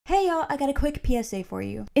y'all, I got a quick PSA for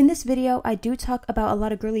you. In this video, I do talk about a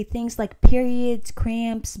lot of girly things like periods,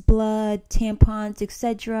 cramps, blood, tampons,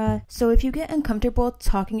 etc. So if you get uncomfortable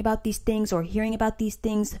talking about these things or hearing about these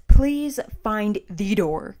things, please find the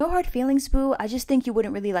door. No hard feelings, boo. I just think you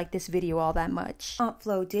wouldn't really like this video all that much. Aunt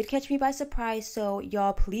Flo did catch me by surprise, so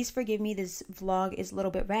y'all please forgive me. This vlog is a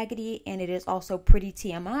little bit raggedy and it is also pretty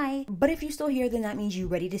TMI. But if you're still here, then that means you're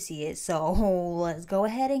ready to see it. So let's go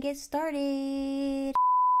ahead and get started.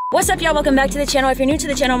 What's up, y'all? Welcome back to the channel. If you're new to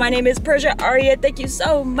the channel, my name is Persia Aria. Thank you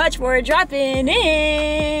so much for dropping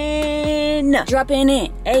in. Dropping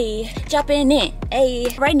in,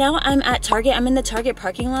 ayy. Right now, I'm at Target. I'm in the Target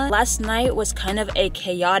parking lot. Last night was kind of a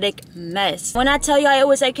chaotic mess. When I tell you it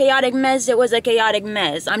was a chaotic mess, it was a chaotic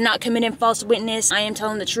mess. I'm not committing false witness. I am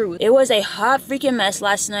telling the truth. It was a hot freaking mess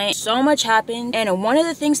last night. So much happened. And one of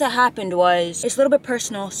the things that happened was, it's a little bit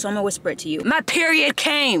personal, so I'm gonna whisper it to you. My period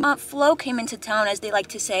came. Aunt Flo came into town, as they like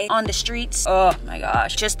to say, on the streets. Oh my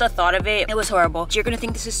gosh, just the thought of it was horrible. You're gonna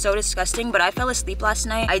think this is so disgusting, but I fell asleep last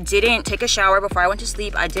night. I didn't take a shower before I went to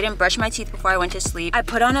sleep. I didn't brush my teeth before I went to sleep. I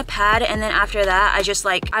put on a pad, and then after that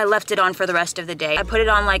I left it on for the rest of the day. I put it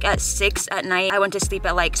on like at 6 at night. I went to sleep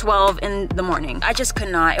at like 12 in the morning. I just could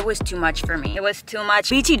not. It was too much for me. It was too much.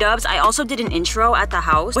 BT dubs, I also did an intro at the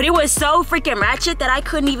house, but it was so freaking ratchet that I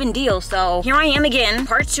couldn't even deal. So here I am again,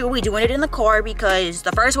 part 2. We doing it in the car because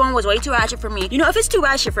the first one was way too ratchet for me. You know, if it's too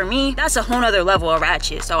ratchet for me, that's a whole nother level of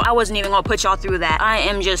ratchet. So I wasn't even gonna put y'all through that. I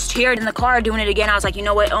am just here in the car doing it again. I was like, you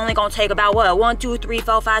know what? Only gonna take about what? 1, 2, 3,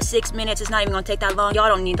 4, 5, 6 minutes. It's not even gonna take that long. Y'all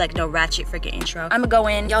don't need like no ratchet freaking intro. I'm gonna go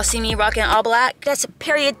in. Y'all see me rocking all black? That's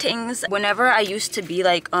period things. Whenever I used to be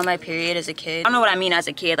like on my period as a kid, I don't know what I mean as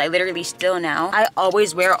a kid, like literally still now, I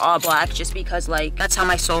always wear all black just because like that's how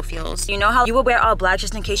my soul feels. You know how you would wear all black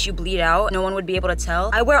just in case you bleed out? No one would be able to tell.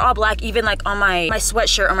 I wear all black even like on my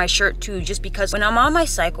sweatshirt or my shirt too, just because when I'm on my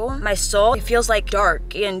cycle, my soul, it feels like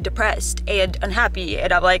dark and depressed and unhappy,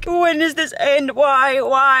 and I'm like, when does this end? Why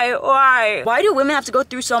do women have to go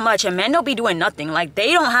through so much and men don't be doing nothing? Like,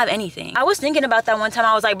 they don't have anything. I was thinking about that one time.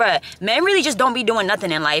 I was like, bruh, men really just don't be doing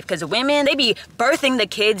nothing in life, because women, they be birthing the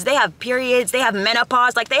kids, they have periods, they have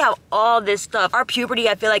menopause, like they have all this stuff. Our puberty,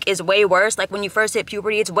 I feel like, is way worse. Like when you first hit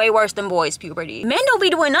puberty, it's way worse than boys' puberty. Men don't be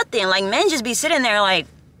doing nothing. Like, men just be sitting there like,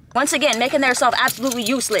 once again, making themselves absolutely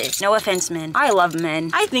useless. No offense, men. I love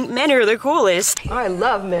men. I think men are the coolest. I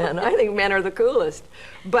love men. I think men are the coolest.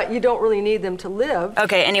 But you don't really need them to live.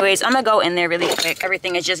 Okay, anyways, I'm gonna go in there really quick.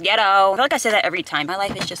 Everything is just ghetto. I feel like I say that every time. My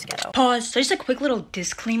life is just ghetto. Pause. So just a quick little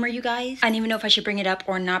disclaimer, you guys. I didn't even know if I should bring it up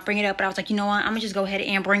or not bring it up, but I was like, you know what? I'm gonna just go ahead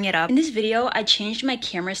and bring it up. In this video, I changed my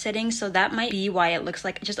camera settings, so that might be why it looks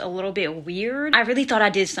like just a little bit weird. I really thought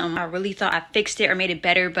I did some. I really thought I fixed it or made it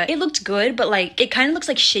better, but it looked good, but like, it kind of looks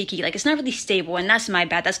like shaky. Like, it's not really stable, and that's my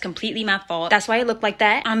bad. That's completely my fault. That's why it looked like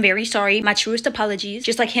that. I'm very sorry. My truest apologies.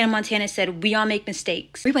 Just like Hannah Montana said, we all make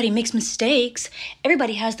mistakes. Everybody makes mistakes.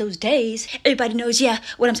 Everybody has those days. Everybody knows, yeah,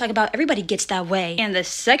 what I'm talking about. Everybody gets that way. And the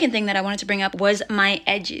second thing that I wanted to bring up was my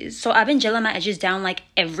edges. So I've been gelling my edges down like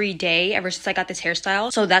every day ever since I got this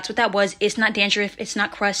hairstyle. So that's what that was. It's not dandruff. It's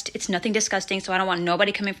not crust. It's nothing disgusting. So I don't want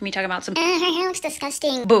nobody coming for me talking about some her hair looks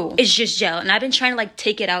disgusting. Boo. It's just gel. And I've been trying to like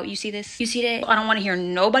take it out. You see this? You see that? I don't want to hear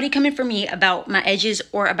nobody coming for me about my edges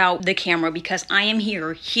or about the camera, because I am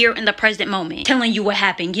here in the present moment, telling you what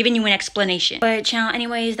happened, giving you an explanation. But child,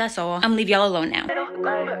 anyways, that's all. I'm gonna leave y'all alone now.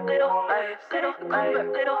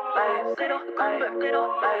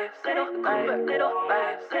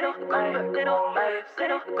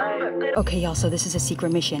 Okay, y'all, so this is a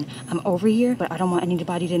secret mission. I'm over here, but I don't want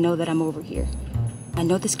anybody to know that I'm over here. I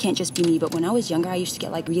know this can't just be me, but when I was younger, I used to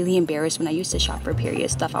get like really embarrassed when I used to shop for period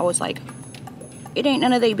stuff. I was like, it ain't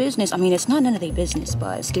none of their business. I mean, it's not none of their business,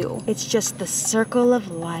 but still, it's just the circle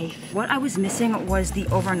of life. What I was missing was the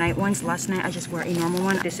overnight ones. Last night, I just wore a normal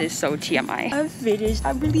one. This is so TMI. I'm finished.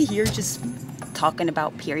 I'm really here just talking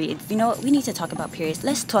about periods. You know what? We need to talk about periods.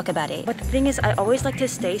 Let's talk about it. But the thing is, I always like to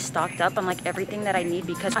stay stocked up on like everything that I need,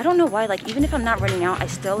 because I don't know why, like even if I'm not running out, I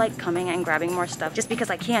still like coming and grabbing more stuff just because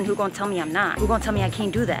I can. Who gonna tell me I'm not? Who gonna tell me I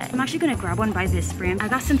can't do that? I'm actually gonna grab one by this brand. I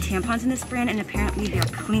got some tampons in this brand, and apparently they're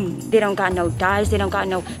clean. They don't got no dyes. They don't got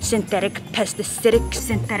no synthetic pesticidic.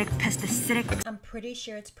 I'm pretty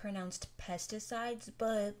sure it's pronounced pesticides,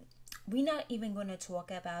 but we're not even gonna talk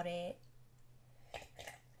about it.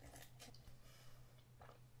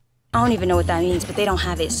 I don't even know what that means, but they don't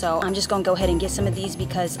have it, so I'm just gonna go ahead and get some of these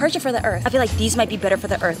because purchase for the earth. I feel like these might be better for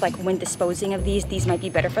the earth. Like when disposing of these might be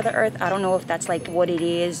better for the earth. I don't know if that's like what it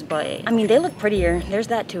is, but I mean, they look prettier. There's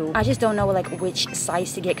that too. I just don't know like which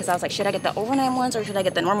size to get because I was like, should I get the overnight ones or should I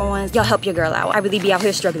get the normal ones? Y'all help your girl out. I really be out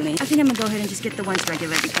here struggling. I think I'm gonna go ahead and just get the ones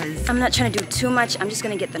regular because I'm not trying to do too much. I'm just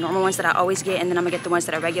gonna get the normal ones that I always get, and then I'm gonna get the ones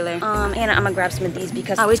that are regular. And I'm gonna grab some of these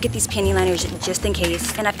because I always get these panty liners just in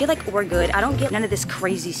case. And I feel like we're good. I don't get none of this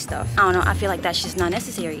crazy stuff. I don't know. I feel like that's just not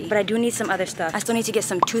necessary. But I do need some other stuff. I still need to get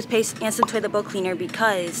some toothpaste and some toilet bowl cleaner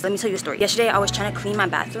because let me tell you a story. Yesterday I was trying to clean my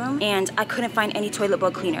bathroom and I couldn't find any toilet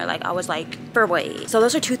bowl cleaner. Like I was like, for what? So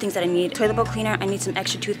those are two things that I need. Toilet bowl cleaner. I need some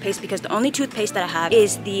extra toothpaste because the only toothpaste that I have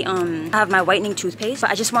is the I have my whitening toothpaste,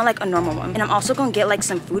 but I just want like a normal one. And I'm also gonna get like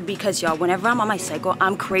some food because y'all, whenever I'm on my cycle,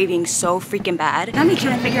 I'm craving so freaking bad. Now I'm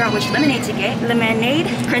trying to figure out which lemonade to get. Lemonade,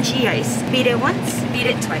 crunchy ice. Beat it once, beat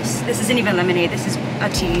it twice. This isn't even lemonade. This is a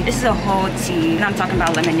tea. This is a whole tea. And I'm talking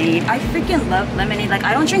about lemonade. I freaking love lemonade. Like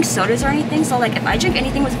I don't drink sodas or anything, so like if I drink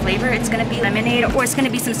anything with flavor, it's gonna be lemonade or it's gonna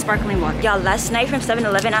be some sparkling water. Y'all, last night from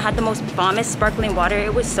 7-Eleven, I had the most bombest sparkling water.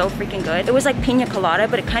 It was so freaking good. It was like pina colada,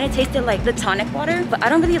 but it kind of tasted like the tonic water. But I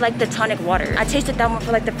don't really like the tonic water. I tasted that one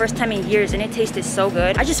for like the first time in years and it tasted so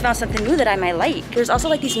good. I just found something new that I might like. There's also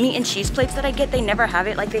like these meat and cheese plates that I get. They never have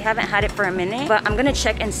it. Like they haven't had it for a minute, but I'm gonna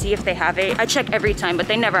check and see if they have it. I check every time, but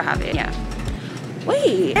they never have it. Yeah.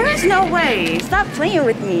 Wait, there is no way. Stop playing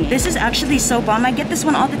with me. This is actually so bomb. I get this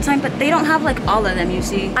one all the time, but they don't have like all of them, you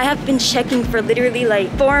see. I have been checking for literally like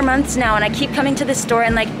 4 months now and I keep coming to this store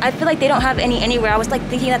and like I feel like they don't have any anywhere. I was like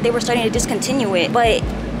thinking that they were starting to discontinue it, but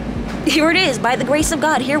here it is. By the grace of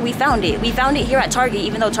God, here we found it. We found it here at Target,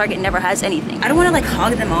 even though Target never has anything. I don't want to like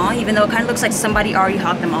hog them all, even though it kind of looks like somebody already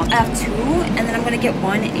hogged them all. I have 2 and then I'm gonna get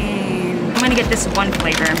one in. I'm gonna get this one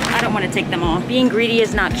flavor. I don't want to take them all. Being greedy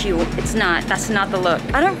is not cute. It's not. That's not the look.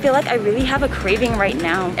 I don't feel like I really have a craving right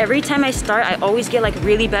now. Every time I start, I always get like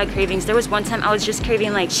really bad cravings. There was one time I was just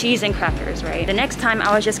craving like cheese and crackers, right? The next time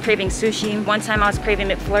I was just craving sushi. One time I was craving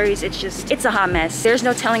McFlurries. It's a hot mess. There's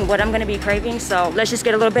no telling what I'm gonna be craving, so let's just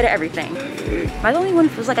get a little bit of everything. Am I the only one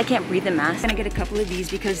who feels like I can't breathe in mask? I'm gonna get a couple of these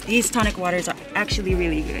because these tonic waters are actually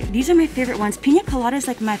really good. These are my favorite ones. Pina colada is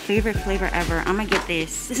like my favorite flavor ever. I'm gonna get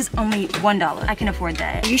this. This is only $1. I can afford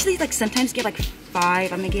that. I usually like sometimes get like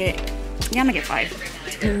 5. I'm gonna get 5.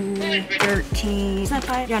 2, 13. Is that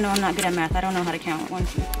 5? Yeah, no, I'm not good at math. I don't know how to count. 1, 2,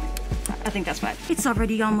 3. I think that's 5. It's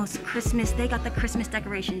already almost Christmas. They got the Christmas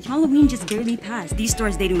decorations. Halloween just barely passed. These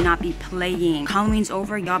stores, they do not be playing. Halloween's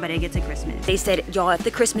over, y'all better get to Christmas. They said, y'all, if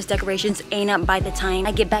the Christmas decorations ain't up by the time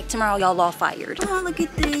I get back tomorrow, y'all all fired. Oh, look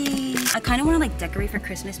at these. I kind of want to like decorate for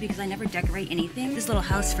Christmas because I never decorate anything. This little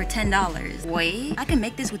house for $10. Wait, I can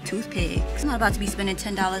make this with toothpicks. I'm not about to be spending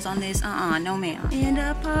 $10 on this. No ma'am. And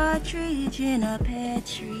a partridge in a pear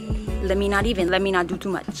tree. Let me not do too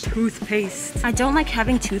much. Toothpaste. I don't like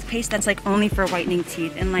having toothpaste that's like only for whitening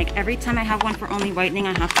teeth, and like every time I have one for only whitening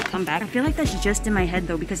I have to come back. I feel like that's just in my head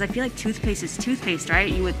though, because I feel like toothpaste is toothpaste, right?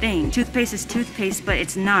 You would think toothpaste is toothpaste, but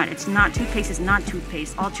it's not. Toothpaste is not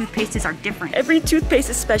toothpaste. All toothpastes are different. Every toothpaste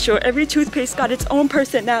is special. Every toothpaste got its own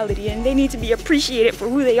personality and they need to be appreciated for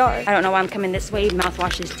who they are. I don't know why I'm coming this way.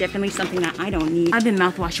 Mouthwash is definitely something that I don't need. I've been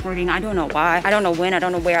mouthwash hoarding. I don't know why. I don't know when, I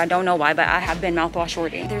don't know where, I don't know why, but I have been mouthwash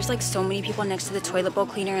hoarding. There's like so many people next to the toilet bowl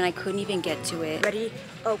cleaner and I couldn't even get to it. Ready?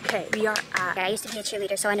 Okay. We are at... I used to be a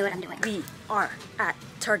cheerleader, so I know what I'm doing. We are at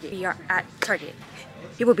Target. We are at Target.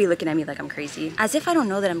 People be looking at me like I'm crazy. As if I don't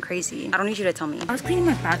know that I'm crazy. I don't need you to tell me. I was cleaning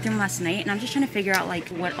my bathroom last night and I'm just trying to figure out like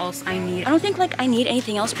what else I need. I don't think like I need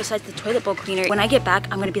anything else besides the toilet bowl cleaner. When I get back,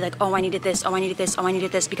 I'm gonna be like, oh, I needed this, oh, I needed this, oh, I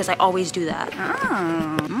needed this, because I always do that.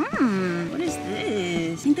 What is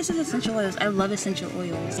this? I think this is essential oils. I love essential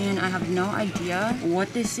oils. And I have no idea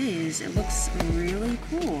what this is. It looks really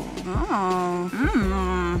cool.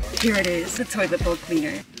 Here it is, the toilet bowl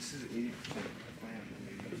cleaner.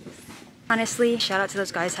 Honestly, shout out to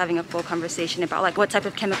those guys having a full conversation about like what type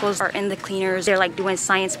of chemicals are in the cleaners. They're like doing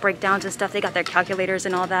science breakdowns and stuff. They got their calculators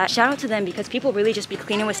and all that. Shout out to them because people really just be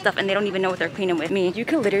cleaning with stuff and they don't even know what they're cleaning with. Me, you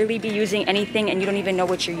could literally be using anything and you don't even know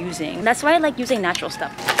what you're using. That's why I like using natural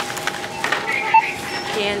stuff.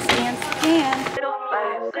 Scan, scan, scan.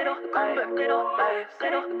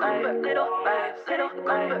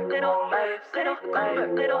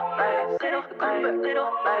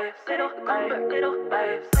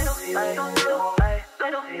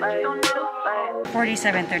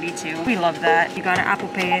 $47.32. We love that. You got an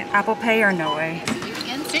Apple Pay or no way? See you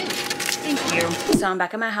again soon. See Thank you. So I'm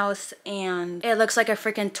back at my house and it looks like a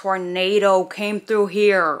freaking tornado came through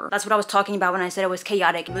here. That's what I was talking about when I said it was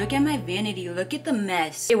chaotic. Look at my vanity. Look at the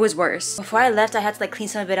mess. It was worse. Before I left, I had to like clean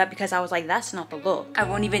some of it up because I was like, that's not the look. I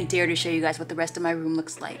won't even dare to show you guys what the rest of my room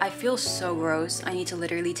looks like. I feel so gross. I need to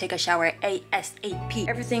literally take a shower ASAP.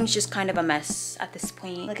 Everything's just kind of a mess at this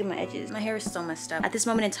point. Look at my edges. My hair is so messed up. At this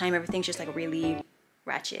moment in time, everything's just like really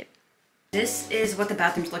ratchet. This is what the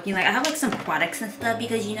bathroom's looking like. I have like some products and stuff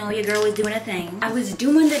because you know your girl was doing a thing. I was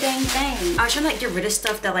doing the dang thing. I was trying to like get rid of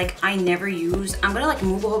stuff that like I never use. I'm gonna like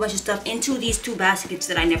move a whole bunch of stuff into these two baskets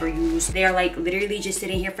that I never use. They are like literally just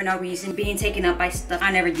sitting here for no reason, being taken up by stuff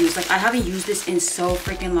I never use. Like I haven't used this in so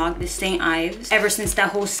freaking long, this St. Ives. Ever since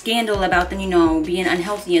that whole scandal about them, you know, being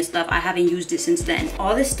unhealthy and stuff, I haven't used it since then.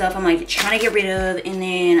 All this stuff I'm like trying to get rid of, and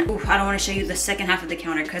then oof, I don't want to show you the second half of the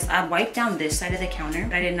counter because I wiped down this side of the counter,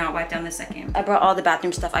 but I did not wipe down the second. I brought all the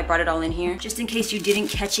bathroom stuff. I brought it all in here. Just in case you didn't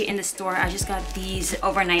catch it in the store, I just got these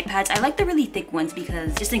overnight pads. I like the really thick ones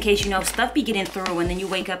because just in case, you know, stuff be getting through and then you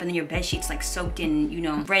wake up and then your bed sheet's like soaked in, you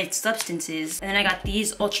know, red substances. And then I got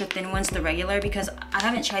these ultra thin ones, the regular, because I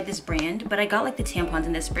haven't tried this brand, but I got like the tampons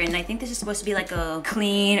in this brand. And I think this is supposed to be like a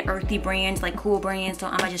clean, earthy brand, like cool brand. So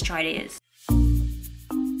I might just try it.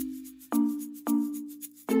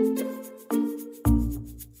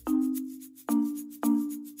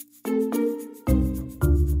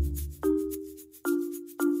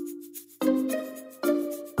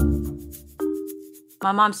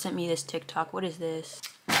 My mom sent me this TikTok. What is this?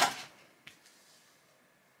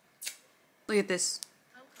 Look at this.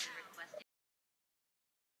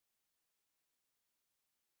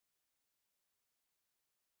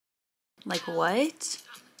 Like what?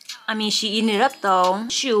 I mean, she eating it up though.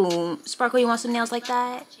 Shoot, Sparkle, you want some nails like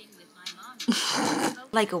that?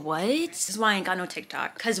 Like what? This is why I ain't got no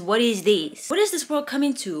TikTok. Cause what is this? What is this world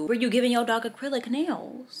coming to? Where you giving your dog acrylic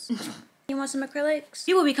nails? You want some acrylics?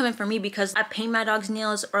 People will be coming for me because I paint my dog's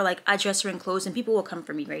nails or like I dress her in clothes and people will come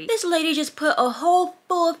for me, right? This lady just put a whole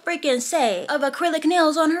full freaking set of acrylic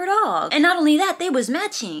nails on her dog. And not only that, they was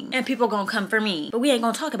matching. And people gonna come for me. But we ain't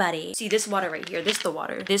gonna talk about it. See this water right here, this the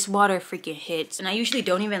water. This water freaking hits. And I usually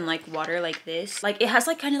don't even like water like this. Like it has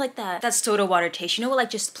like kind of like that soda water taste. You know what like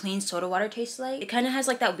just plain soda water tastes like? It kind of has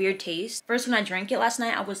like that weird taste. First when I drank it last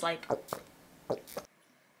night, I was like...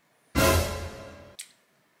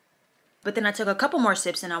 But then I took a couple more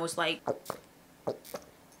sips and I was like...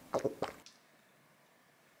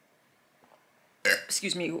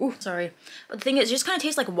 Excuse me. Ooh, sorry. But the thing is, it just kind of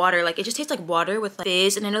tastes like water. Like, it just tastes like water with like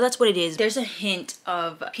fizz. And I know that's what it is. There's a hint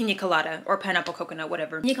of pina colada or pineapple coconut,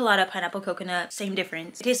 whatever. Pina colada, pineapple coconut, same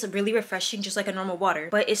difference. It tastes really refreshing, just like a normal water.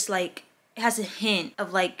 But it's like... It has a hint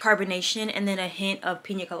of like carbonation and then a hint of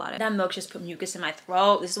pina colada. That milk just put mucus in my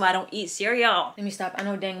throat. This is why I don't eat cereal. Let me stop. I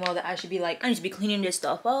know dang well that I should be like, I need to be cleaning this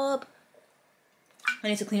stuff up. I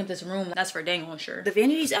need to clean up this room. That's for dang on sure. The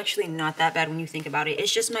vanity's actually not that bad when you think about it.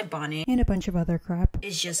 It's just my bonnet. And a bunch of other crap.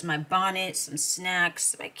 It's just my bonnet, some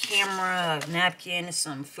snacks, my camera, a napkin,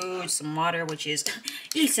 some food, some water, which is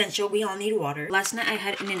essential. We all need water. Last night I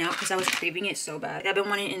had In-N-Out because I was craving it so bad. I've been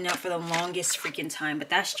wanting In-N-Out for the longest freaking time, but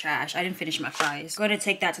that's trash. I didn't finish my fries. Go ahead and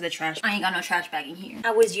take that to the trash. I ain't got no trash bag in here.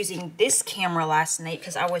 I was using this camera last night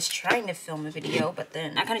because I was trying to film a video, but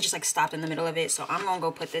then I kind of just like stopped in the middle of it. So I'm gonna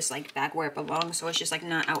go put this like back where it belongs. So it's just like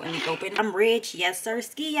not out in the open. I'm rich. Yes, sir.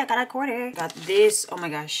 Ski. I got a quarter. Got this. Oh my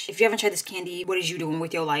gosh. If you haven't tried this candy, what is you doing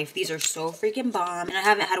with your life? These are so freaking bomb. And I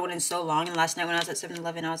haven't had one in so long. And last night when I was at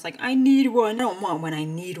 7-Eleven, I was like, I need one. I don't want one. I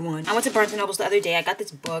need one. I went to Barnes & Noble's the other day. I got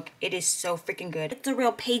this book. It is so freaking good. It's a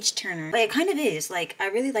real page turner. Like, it kind of is. Like, I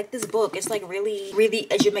really like this book. It's like really, really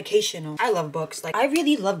educational. I love books. Like, I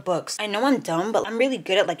really love books. I know I'm dumb, but I'm really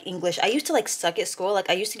good at like English. I used to like suck at school. Like,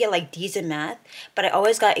 I used to get like D's in math, but I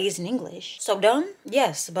always got A's in English. So dumb?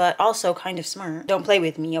 Yes, but also kind of smart. Don't play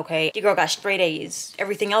with me, okay? Your girl got straight A's.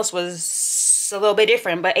 Everything else was a little bit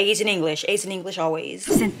different, but A's in English. A's in English always.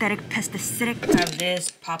 Synthetic pesticidic. I have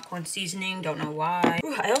this popcorn seasoning. Don't know why.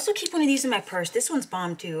 Ooh, I also keep one of these in my purse. This one's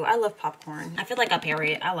bomb too. I love popcorn. I feel like a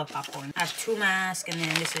parrot. I love popcorn. I have 2 masks, and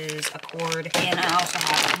then this is a cord. And I also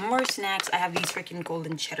have more snacks. I have these freaking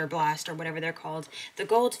golden cheddar blast or whatever they're called. The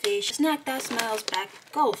goldfish. Snack that smiles back.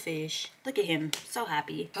 Goldfish. Look at him. So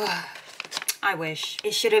happy. I wish.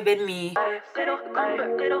 It should have been me.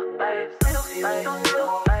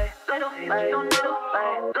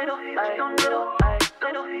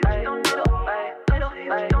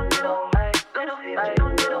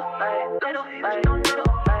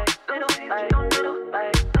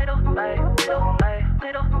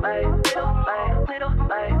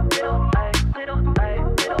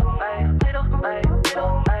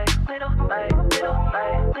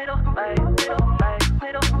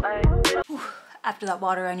 after that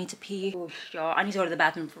water, I need to pee. Oof, y'all, I need to go to the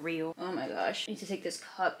bathroom for real. Oh my gosh. I need to take this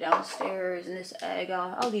cup downstairs and this egg.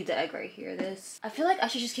 I'll leave the egg right here. I feel like I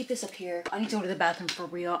should just keep this up here. I need to go to the bathroom for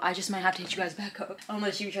real. I just might have to hit you guys back up.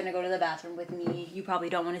 Unless you're trying to go to the bathroom with me. You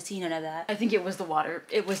probably don't want to see none of that. I think it was the water.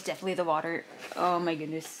 It was definitely the water. Oh my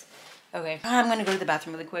goodness. Okay, I'm gonna go to the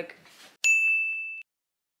bathroom really quick.